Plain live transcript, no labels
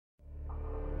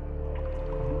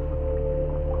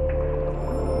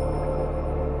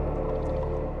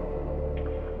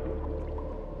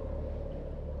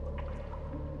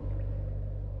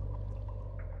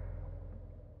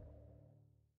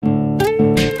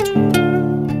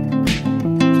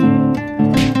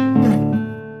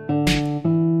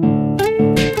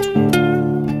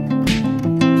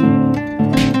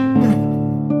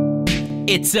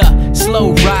It's a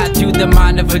slow ride through the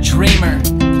mind of a dreamer.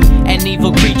 And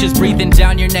evil creatures breathing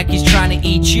down your neck, he's trying to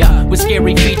eat ya. With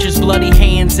scary features, bloody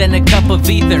hands, and a cup of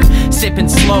ether. Sipping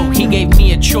slow, he gave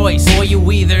me a choice. Boy,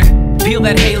 you either peel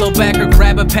that halo back or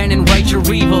grab a pen and write your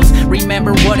evils.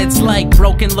 Remember what it's like,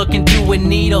 broken looking through a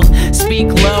needle. Speak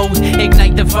low,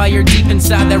 ignite the fire deep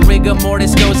inside. That rigor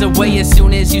mortis goes away as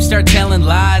soon as you start telling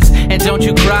lies. And don't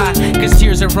you cry, cause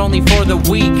tears are only for the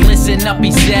weak. Listen up,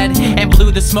 he said, and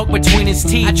blew the smoke between his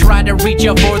teeth. I tried to reach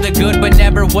out for the good, but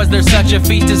never was there such a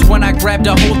feast as when I grabbed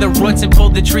a hold the roots and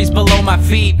pulled the trees below my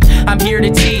feet. I'm here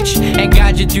to teach and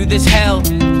guide you through this hell.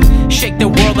 Shake the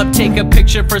world up, take a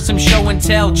picture for some show and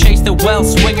tell. Chase the well,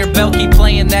 swing your bell, keep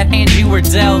playing that hand you were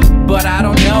dealt. But I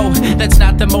don't know, that's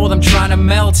not the mold I'm trying to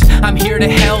melt. I'm here to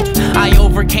help, I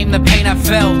overcame the pain I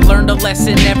felt. Learned a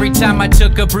lesson every time I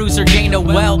took a bruise or gained a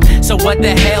welt. So what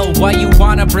the hell, why you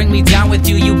wanna bring me down with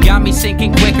you? You got me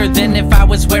sinking quicker than if I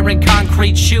was wearing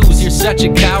concrete shoes. You're such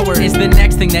a coward, is the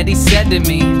next thing that he said to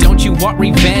me. Don't you want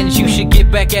revenge? You should get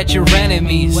back at your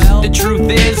enemies. Well, the truth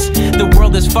is, the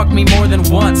world has fucked me more than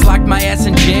once. Locked my ass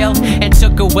in jail and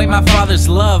took away my father's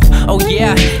love. Oh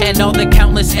yeah, and all the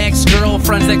countless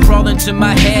ex-girlfriends that crawled into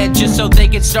my head just so they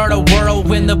could start a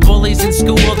whirlwind. The bullies in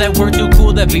school that were too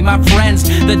cool to be my friends.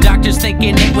 The doctors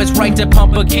thinking it was right to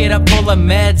pump a kid up full of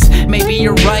meds. Maybe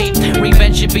you're right,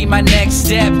 revenge should be my next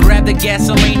step. Grab the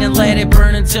gasoline and let it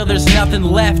burn until there's nothing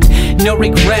left. No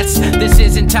regrets, this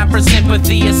isn't time for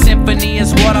sympathy. A symphony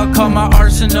is what I'll call my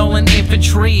arsenal and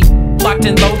infantry. Locked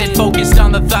and loaded, focused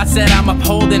on the thoughts that I'm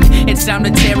upholding. It's time to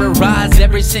terrorize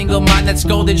every single mind that's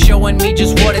golden, showing me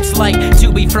just what it's like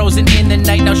to be frozen in the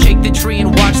night. Now shake the tree and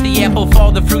watch the apple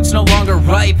fall, the fruit's no longer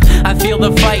ripe. I feel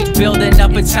the fight building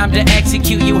up, it's time to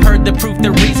execute. You heard the proof,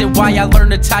 the reason why I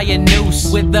learned to tie a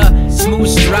noose. With a smooth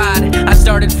stride, I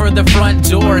started for the front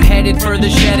door, headed for the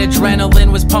shed.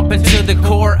 Adrenaline was pumping to the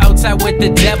core. Outside with the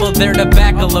devil, there to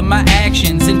back all of my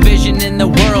actions. Envisioning the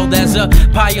world as a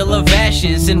pile of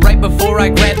ashes. And right before I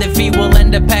grabbed the fuel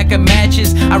and a pack of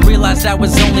matches, I realized I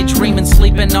was only dreaming,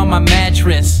 sleeping on my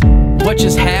mattress. What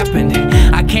just happened?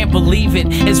 I can't believe it,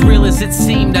 as real as it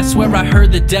seemed. I swear I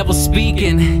heard the devil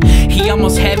speaking. He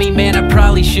almost had me, man, I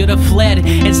probably should have fled.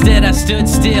 Instead I stood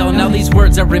still, now these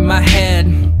words are in my head.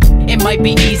 It might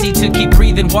be easy to keep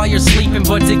breathing while you're sleeping,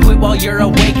 but to quit while you're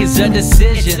awake is a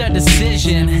decision. It's a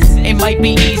decision. It might be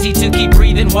easy to keep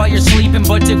breathing while you're sleeping,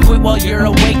 but to quit while you're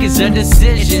awake is a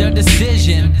decision. It's a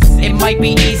decision. It might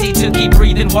be easy to keep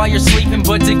breathing while you're sleeping,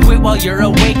 but to quit while you're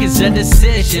awake is a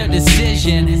decision. It's a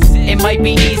decision. It might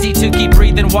be easy to keep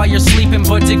breathing while you're sleeping,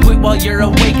 but to quit while you're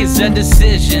awake is a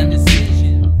decision.